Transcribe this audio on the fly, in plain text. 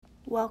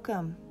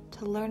Welcome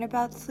to Learn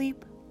About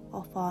Sleep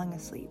While Falling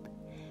Asleep.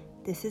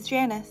 This is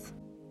Janice.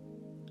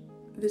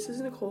 This is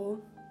Nicole.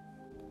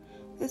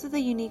 This is a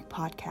unique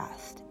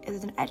podcast. It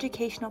is an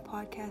educational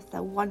podcast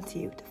that wants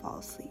you to fall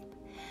asleep.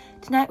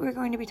 Tonight we're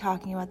going to be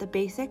talking about the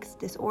basics,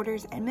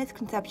 disorders, and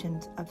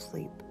misconceptions of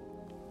sleep.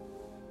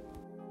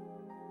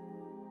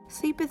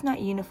 Sleep is not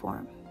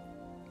uniform,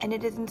 and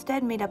it is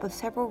instead made up of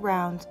several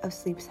rounds of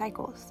sleep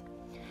cycles.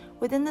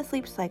 Within the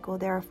sleep cycle,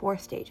 there are 4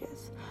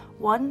 stages.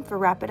 1 for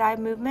rapid eye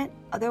movement,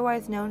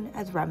 otherwise known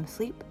as REM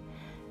sleep,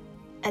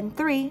 and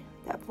 3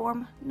 that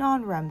form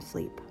non-REM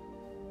sleep.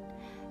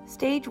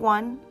 Stage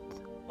 1,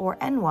 or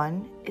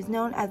N1, is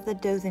known as the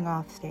dozing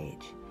off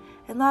stage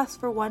and lasts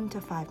for 1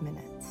 to 5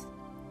 minutes.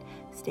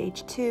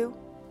 Stage 2,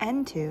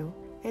 N2,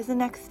 is the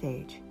next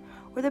stage,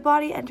 where the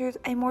body enters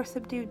a more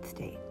subdued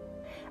state.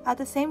 At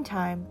the same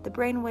time, the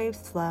brain waves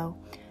slow,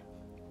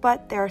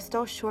 but there are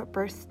still short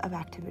bursts of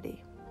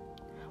activity.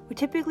 We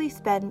typically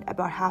spend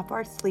about half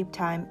our sleep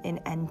time in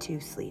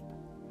N2 sleep.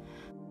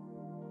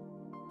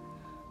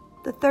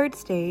 The third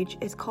stage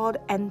is called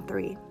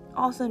N3,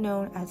 also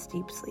known as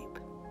deep sleep.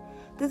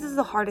 This is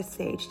the hardest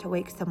stage to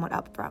wake someone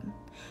up from.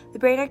 The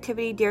brain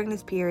activity during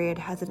this period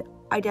has an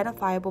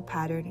identifiable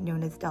pattern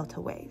known as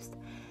delta waves.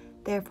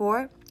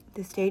 Therefore,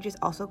 this stage is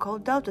also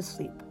called delta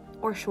sleep,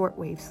 or short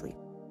wave sleep.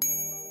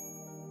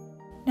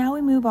 Now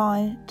we move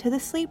on to the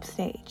sleep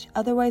stage,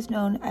 otherwise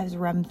known as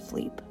REM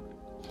sleep.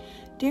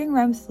 During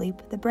REM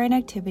sleep, the brain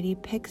activity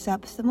picks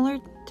up similar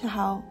to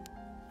how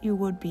you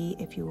would be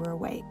if you were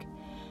awake.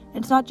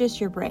 And it's not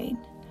just your brain.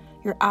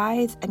 Your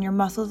eyes and your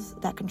muscles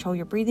that control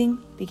your breathing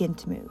begin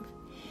to move.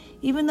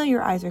 Even though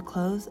your eyes are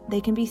closed, they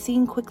can be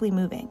seen quickly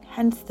moving,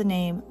 hence the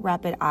name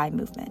rapid eye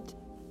movement,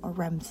 or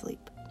REM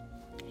sleep.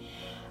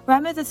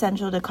 REM is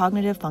essential to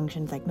cognitive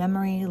functions like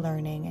memory,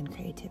 learning, and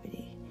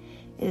creativity.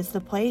 It is the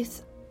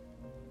place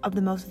of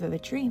the most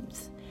vivid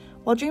dreams.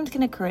 While dreams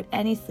can occur at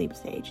any sleep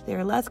stage, they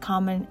are less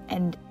common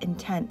and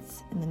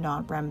intense in the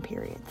non-REM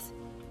periods.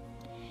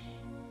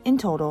 In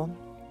total,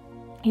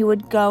 you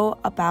would go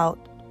about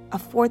a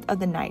fourth of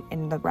the night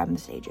in the REM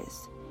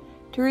stages.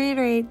 To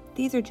reiterate,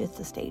 these are just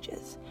the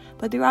stages,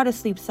 but throughout a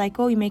sleep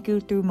cycle, you may go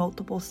through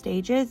multiple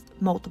stages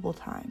multiple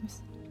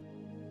times.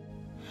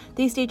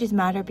 These stages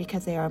matter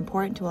because they are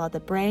important to allow the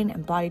brain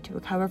and body to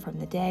recover from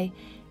the day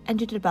and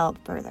to develop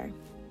further.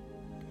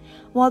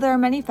 While there are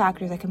many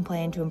factors that can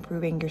play into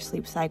improving your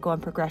sleep cycle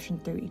and progression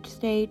through each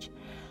stage,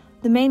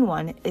 the main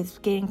one is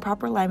gaining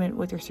proper alignment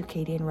with your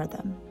circadian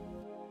rhythm.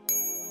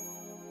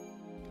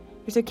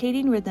 Your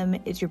circadian rhythm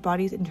is your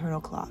body's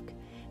internal clock.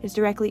 It is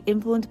directly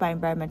influenced by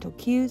environmental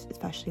cues,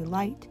 especially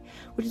light,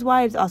 which is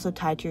why it is also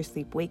tied to your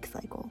sleep-wake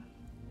cycle.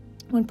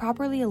 When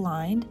properly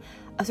aligned,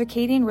 a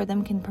circadian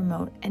rhythm can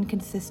promote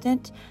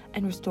inconsistent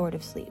and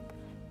restorative sleep,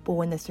 but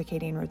when the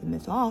circadian rhythm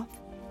is off,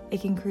 it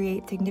can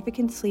create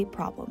significant sleep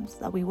problems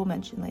that we will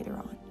mention later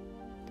on.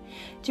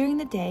 During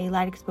the day,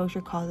 light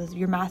exposure causes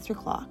your master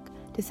clock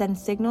to send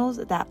signals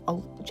that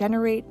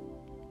generate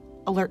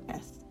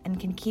alertness and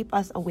can keep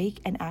us awake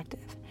and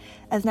active.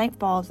 As night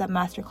falls, that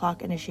master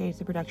clock initiates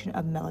the production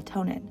of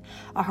melatonin,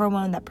 a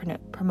hormone that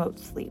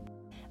promotes sleep.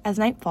 As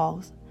night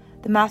falls,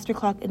 the master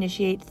clock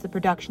initiates the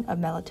production of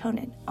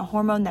melatonin, a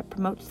hormone that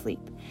promotes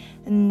sleep,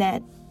 and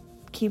that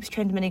keeps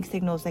transmitting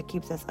signals that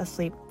keeps us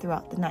asleep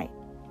throughout the night.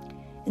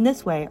 In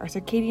this way, our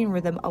circadian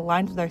rhythm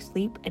aligns with our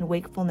sleep and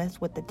wakefulness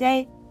with the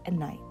day and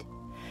night.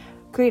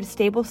 Create a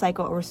stable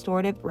cycle of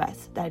restorative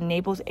rest that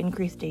enables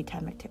increased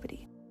daytime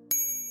activity.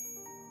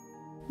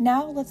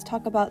 Now let's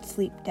talk about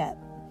sleep debt.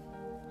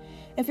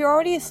 If you're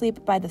already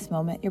asleep by this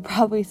moment, you're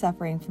probably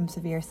suffering from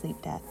severe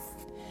sleep debt.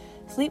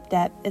 Sleep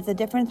debt is the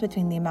difference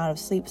between the amount of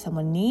sleep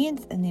someone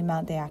needs and the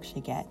amount they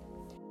actually get.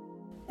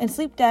 And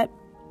sleep debt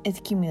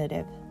is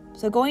cumulative,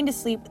 so going to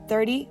sleep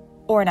 30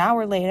 or an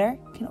hour later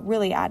can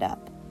really add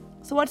up.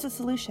 So what's the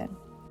solution?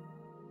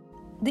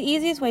 The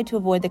easiest way to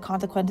avoid the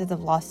consequences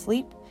of lost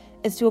sleep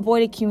is to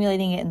avoid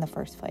accumulating it in the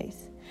first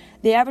place.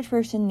 The average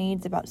person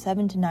needs about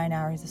 7 to 9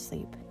 hours of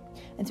sleep.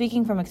 And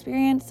speaking from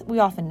experience, we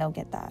often don't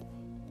get that.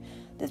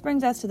 This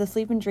brings us to the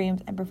sleep and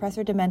dreams and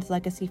Professor Dement's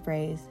legacy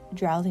phrase,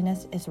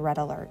 drowsiness is red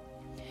alert.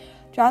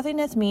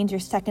 Drowsiness means you're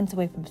seconds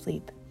away from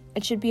sleep.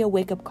 It should be a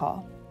wake-up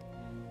call.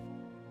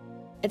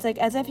 It's like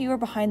as if you were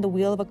behind the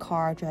wheel of a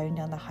car driving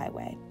down the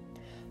highway.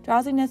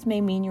 Drowsiness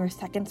may mean you were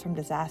seconds from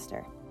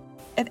disaster.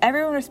 If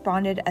everyone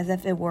responded as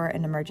if it were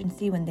an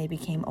emergency when they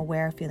became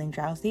aware of feeling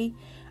drowsy,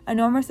 an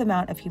enormous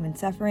amount of human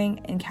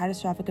suffering and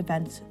catastrophic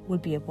events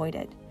would be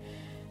avoided.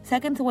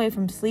 Seconds away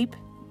from sleep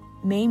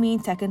may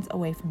mean seconds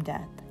away from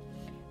death.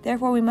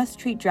 Therefore, we must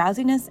treat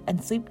drowsiness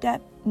and sleep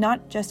debt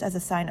not just as a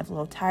sign of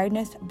low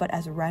tiredness, but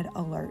as a red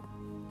alert.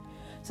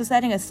 So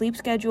setting a sleep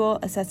schedule,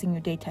 assessing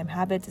your daytime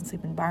habits and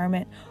sleep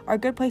environment are a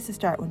good place to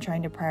start when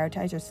trying to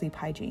prioritize your sleep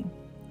hygiene.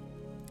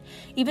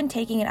 Even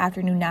taking an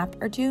afternoon nap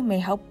or two may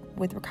help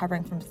with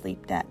recovering from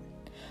sleep debt.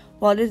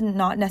 While it is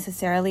not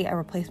necessarily a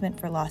replacement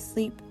for lost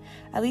sleep,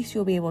 at least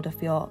you'll be able to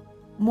feel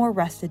more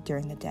rested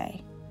during the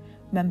day.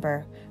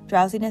 Remember,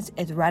 drowsiness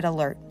is red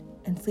alert,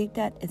 and sleep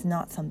debt is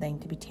not something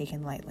to be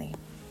taken lightly.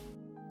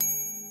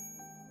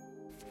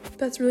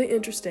 That's really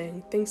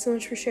interesting. Thanks so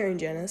much for sharing,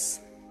 Janice.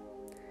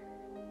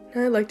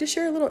 Now, I'd like to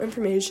share a little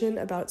information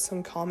about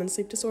some common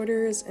sleep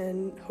disorders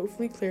and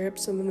hopefully clear up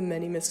some of the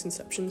many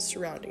misconceptions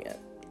surrounding it.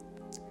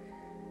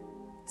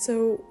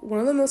 So, one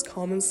of the most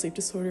common sleep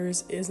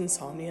disorders is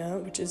insomnia,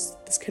 which is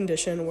this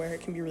condition where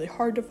it can be really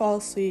hard to fall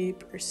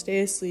asleep or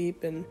stay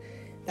asleep, and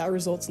that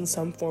results in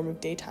some form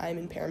of daytime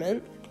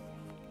impairment.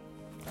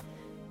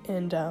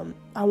 And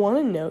I want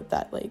to note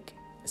that,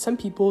 some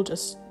people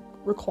just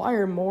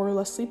require more or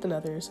less sleep than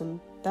others, and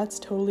that's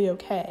totally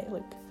okay.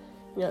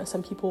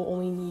 Some people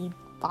only need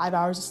 5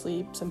 hours of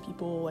sleep. Some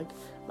people, like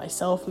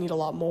myself, need a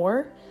lot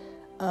more.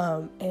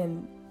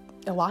 And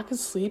a lack of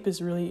sleep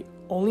is really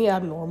only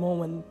abnormal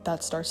when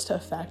that starts to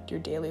affect your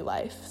daily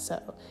life.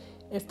 So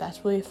if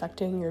that's really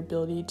affecting your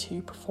ability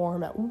to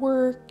perform at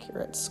work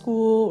or at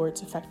school, or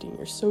it's affecting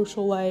your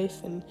social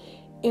life and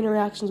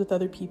interactions with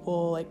other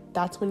people,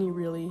 that's when you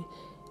really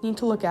need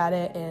to look at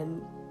it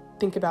and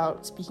think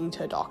about speaking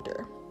to a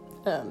doctor.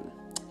 And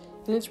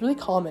it's really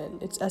common.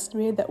 It's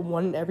estimated that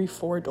 1 in every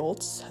 4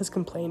 adults has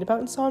complained about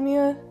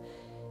insomnia,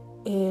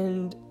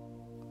 and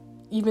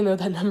even though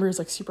that number is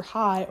super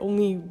high,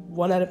 only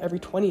 1 out of every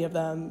 20 of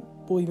them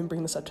will even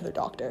bring this up to their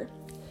doctor.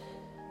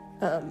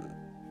 And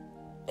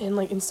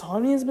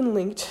insomnia has been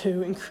linked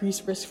to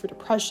increased risk for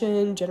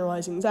depression,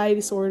 generalized anxiety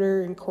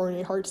disorder, and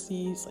coronary heart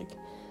disease.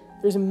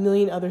 There's a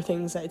million other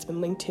things that it's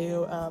been linked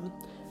to.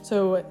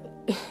 So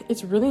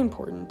it's really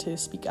important to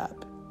speak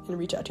up and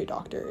reach out to your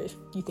doctor if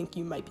you think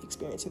you might be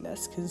experiencing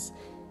this, because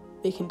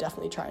they can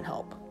definitely try and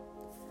help.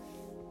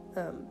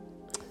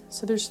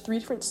 So there's 3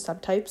 different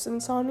subtypes of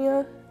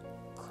insomnia: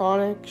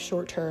 chronic,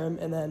 short-term,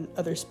 and then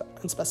other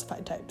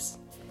unspecified types.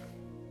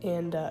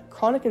 And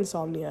chronic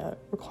insomnia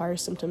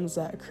requires symptoms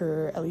that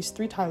occur at least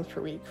 3 times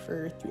per week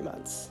for 3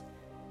 months.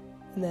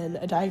 And then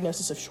a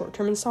diagnosis of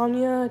short-term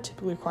insomnia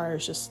typically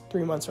requires just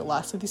 3 months or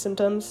less of these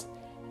symptoms.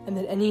 And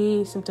then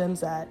any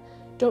symptoms that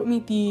don't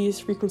meet these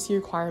frequency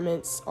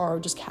requirements are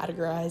just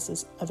categorized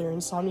as other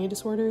insomnia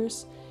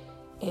disorders,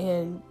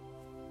 and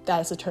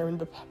that is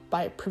determined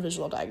by a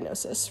provisional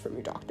diagnosis from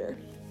your doctor.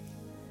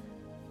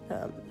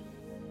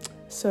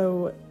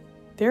 So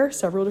there are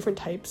several different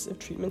types of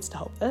treatments to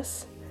help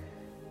this.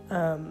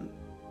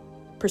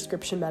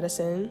 Prescription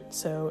medicine,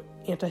 so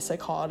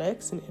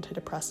antipsychotics and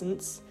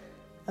antidepressants,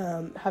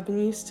 have been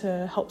used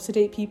to help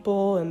sedate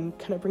people and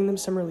kind of bring them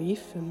some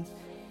relief, and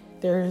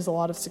there is a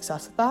lot of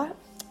success with that.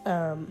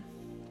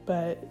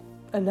 But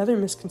another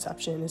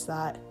misconception is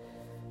that,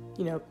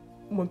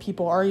 when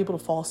people are able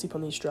to fall asleep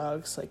on these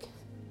drugs,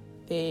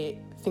 they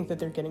think that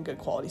they're getting good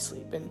quality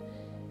sleep. And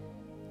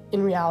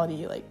in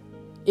reality,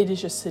 it is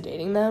just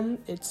sedating them.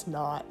 It's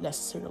not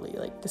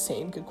necessarily, the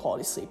same good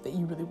quality sleep that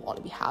you really want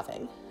to be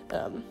having.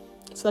 So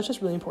that's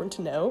just really important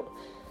to note.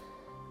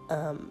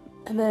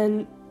 And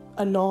then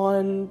a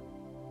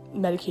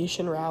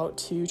non-medication route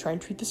to try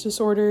and treat this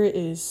disorder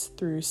is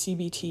through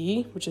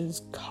CBT, which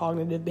is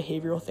cognitive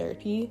behavioral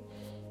therapy.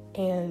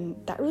 And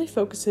that really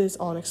focuses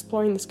on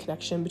exploring this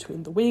connection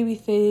between the way we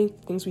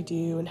think, things we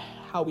do, and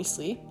how we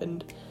sleep.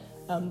 And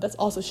that's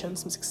also shown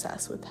some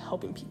success with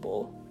helping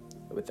people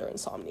with their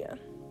insomnia.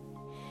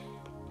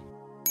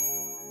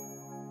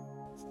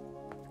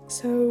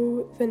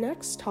 So the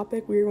next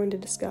topic we're going to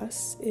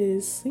discuss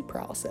is sleep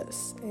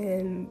paralysis.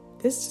 And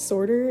this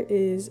disorder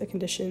is a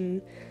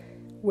condition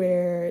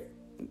where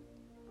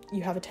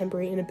you have a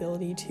temporary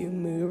inability to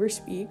move or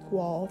speak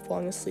while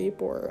falling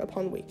asleep or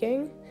upon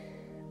waking.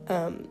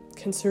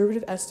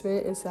 Conservative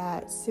estimate is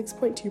that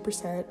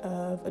 6.2%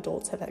 of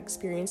adults have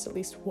experienced at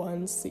least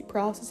one sleep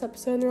paralysis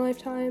episode in their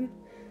lifetime.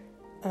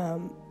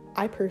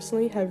 I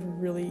personally have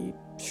really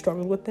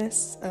struggled with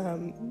this,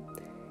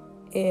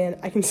 and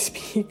I can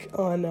speak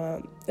on,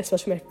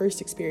 especially my first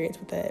experience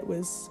with it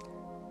was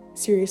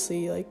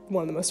seriously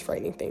one of the most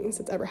frightening things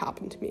that's ever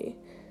happened to me.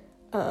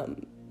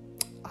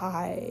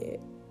 I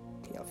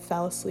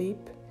fell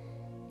asleep,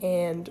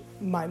 and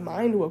my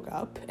mind woke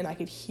up, and I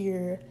could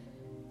hear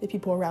the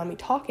people around me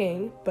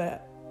talking,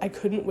 but I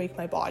couldn't wake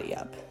my body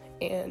up,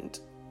 and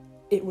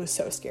it was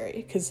so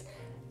scary because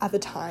at the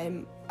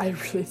time I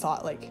really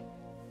thought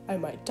I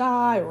might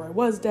die or I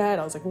was dead.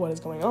 I was what is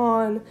going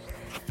on?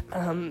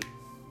 And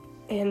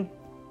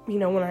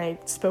when I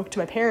spoke to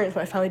my parents,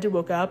 when I finally did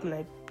woke up and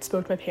I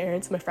spoke to my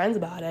parents and my friends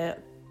about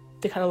it,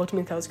 they kind of looked at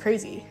me like I was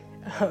crazy.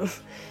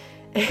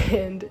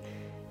 And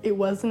it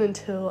wasn't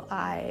until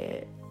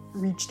I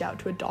reached out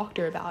to a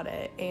doctor about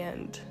it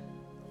and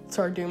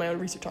started doing my own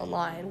research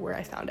online where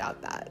I found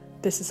out that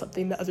this is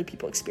something that other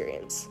people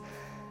experience.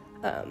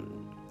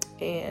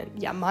 And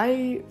yeah,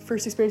 my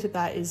first experience with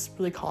that is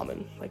really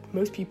common.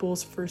 Most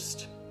people's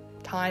first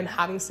time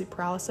having sleep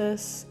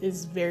paralysis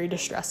is very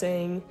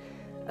distressing,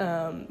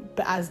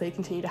 but as they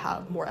continue to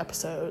have more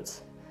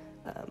episodes,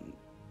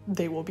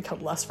 they will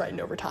become less frightened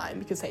over time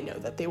because they know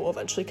that they will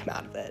eventually come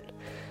out of it.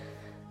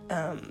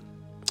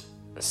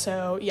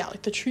 So yeah,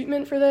 the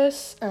treatment for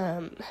this,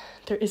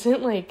 there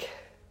isn't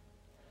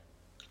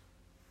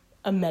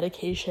a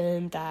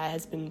medication that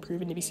has been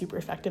proven to be super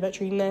effective at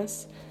treating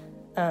this.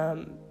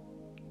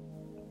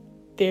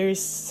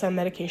 there's some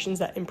medications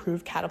that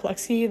improve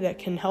cataplexy that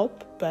can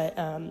help, but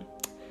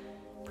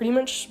pretty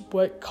much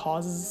what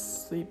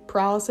causes sleep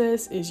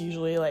paralysis is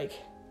usually like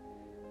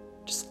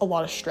just a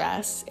lot of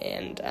stress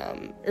and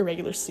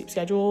irregular sleep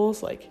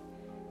schedules. Like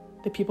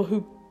the people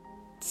who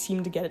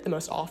seem to get it the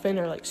most often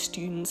are like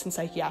students and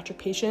psychiatric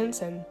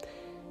patients, and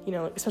you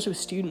know, especially with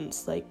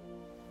students, like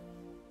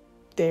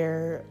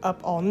they're up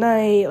all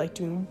night, like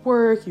doing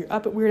work, you're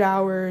up at weird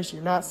hours,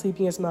 you're not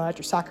sleeping as much,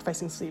 you're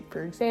sacrificing sleep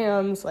for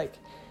exams. Like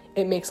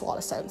it makes a lot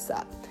of sense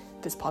that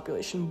this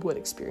population would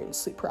experience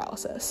sleep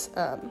paralysis,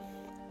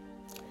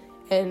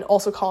 and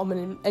also common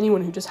in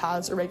anyone who just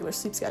has irregular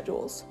sleep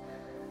schedules.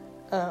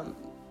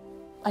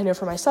 I know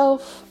for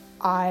myself,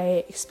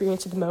 I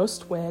experienced it the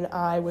most when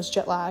I was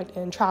jet lagged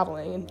and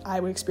traveling, and I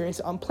would experience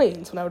it on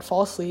planes. When I would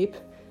fall asleep,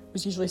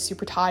 was usually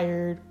super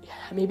tired,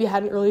 maybe I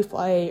had an early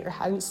flight or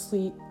hadn't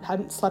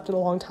slept in a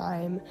long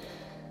time,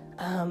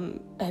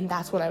 and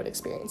that's when I would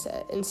experience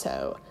it. And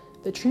so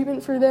the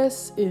treatment for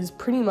this is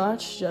pretty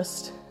much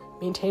just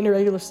maintain a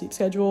regular sleep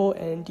schedule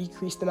and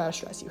decrease the amount of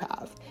stress you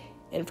have.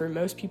 And for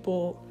most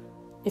people,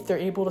 if they're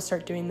able to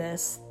start doing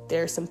this,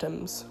 their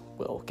symptoms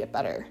will get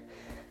better.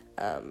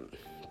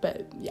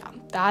 But yeah,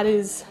 that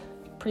is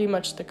pretty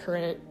much the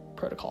current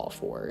protocol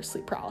for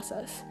sleep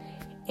paralysis,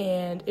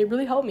 and it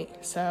really helped me.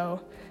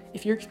 So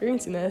if you're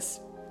experiencing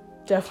this,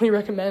 definitely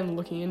recommend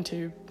looking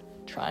into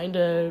trying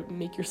to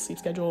make your sleep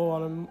schedule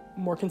on a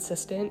more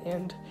consistent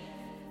and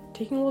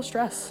taking a little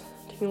stress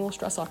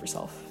off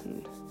yourself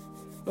and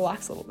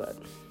relax a little bit.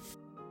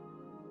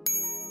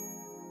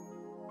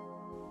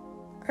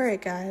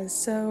 Alright guys,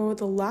 so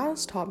the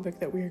last topic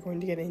that we're going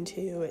to get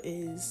into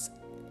is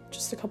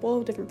just a couple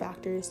of different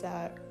factors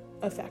that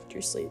affect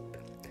your sleep.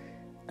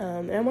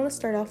 And I want to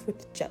start off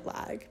with jet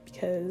lag,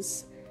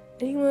 because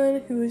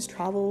anyone who has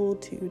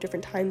traveled to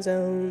different time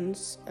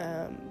zones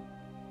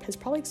has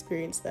probably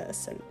experienced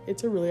this, and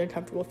it's a really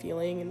uncomfortable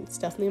feeling, and it's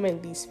definitely my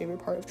least favorite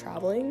part of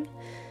traveling.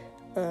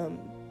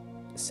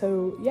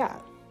 So yeah,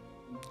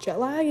 jet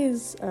lag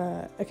is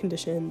a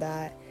condition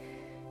that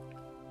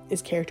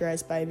is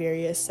characterized by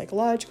various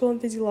psychological and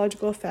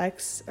physiological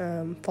effects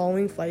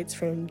following flights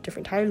from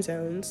different time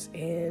zones,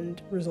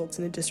 and results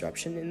in a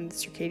disruption in the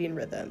circadian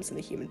rhythms in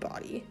the human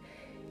body.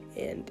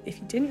 And if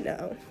you didn't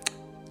know,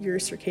 your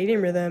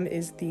circadian rhythm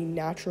is the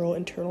natural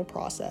internal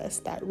process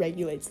that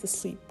regulates the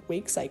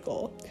sleep-wake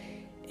cycle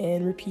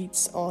and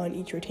repeats on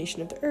each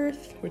rotation of the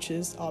Earth, which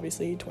is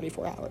obviously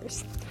 24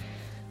 hours.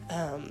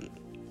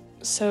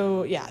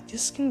 So yeah,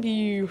 this can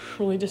be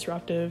really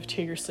disruptive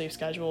to your sleep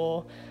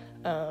schedule.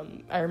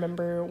 I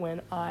remember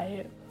when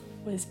I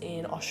was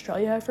in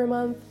Australia for a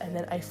month, and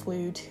then I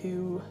flew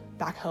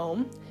back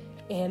home,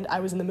 and I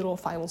was in the middle of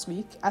finals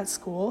week at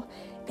school,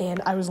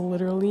 and I was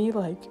literally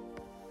like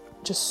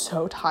just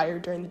so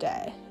tired during the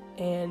day,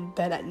 and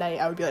then at night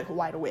I would be like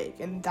wide awake,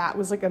 and that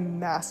was like a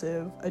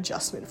massive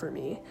adjustment for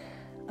me.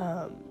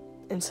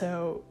 And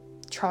so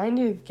trying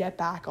to get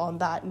back on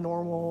that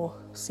normal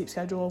sleep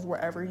schedule of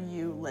wherever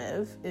you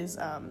live is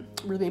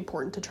really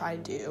important to try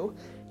and do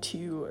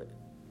to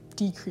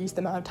decrease the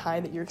amount of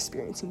time that you're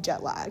experiencing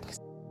jet lag.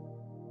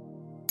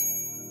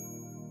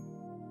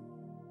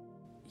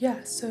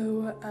 Yeah,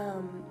 so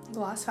the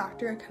last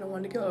factor I kind of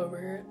wanted to go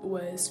over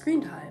was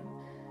screen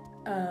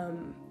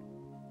time.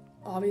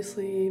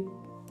 Obviously,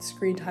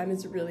 screen time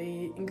has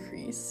really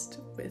increased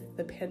with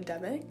the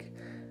pandemic.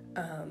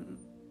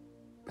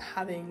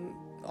 Having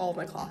all of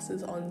my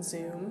classes on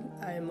Zoom,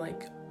 I'm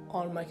like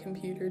on my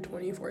computer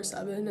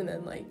 24/7, and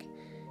then like,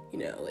 you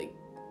know, like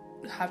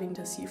having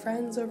to see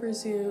friends over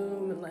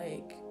Zoom and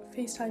like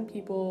FaceTime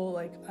people,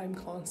 like I'm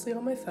constantly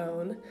on my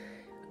phone,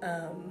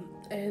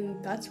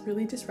 and that's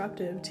really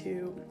disruptive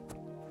to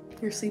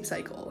your sleep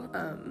cycle,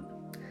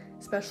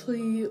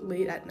 especially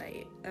late at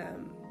night.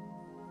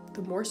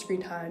 The more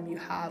screen time you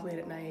have late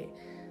at night,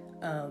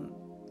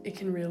 it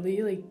can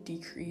really like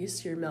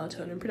decrease your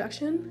melatonin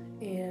production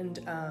and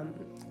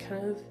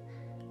kind of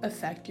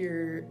affect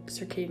your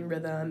circadian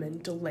rhythm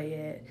and delay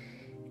it,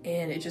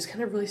 and it just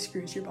kind of really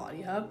screws your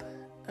body up.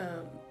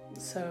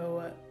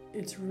 So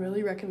it's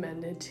really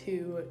recommended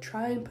to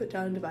try and put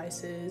down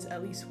devices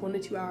at least 1 to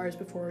 2 hours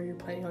before you're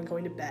planning on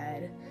going to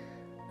bed,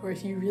 or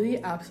if you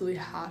really absolutely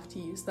have to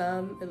use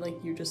them and like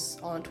you're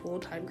just on a total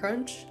time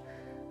crunch,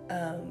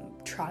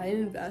 try and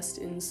invest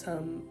in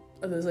some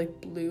of those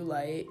like blue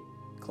light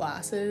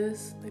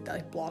glasses like that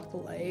like block the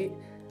light.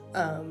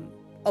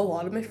 A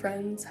lot of my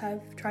friends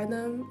have tried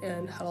them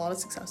and had a lot of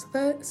success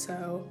with it,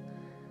 so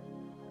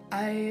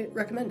I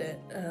recommend it.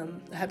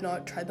 I have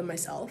not tried them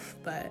myself,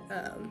 but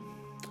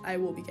I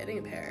will be getting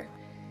a pair.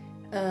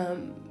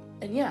 And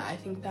yeah, I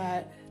think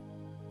that,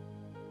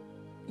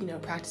 you know,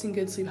 practicing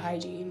good sleep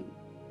hygiene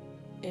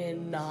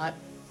and not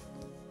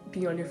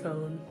being on your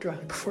phone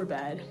directly before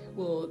bed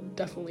will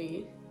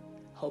definitely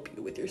help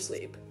you with your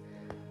sleep.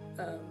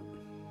 So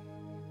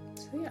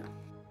yeah.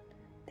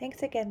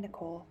 Thanks again,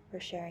 Nicole, for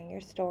sharing your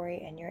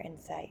story and your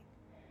insight.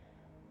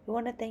 We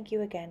want to thank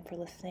you again for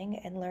listening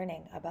and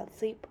learning about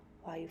sleep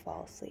while you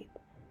fall asleep.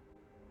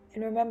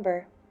 And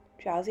remember,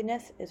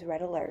 drowsiness is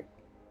red alert.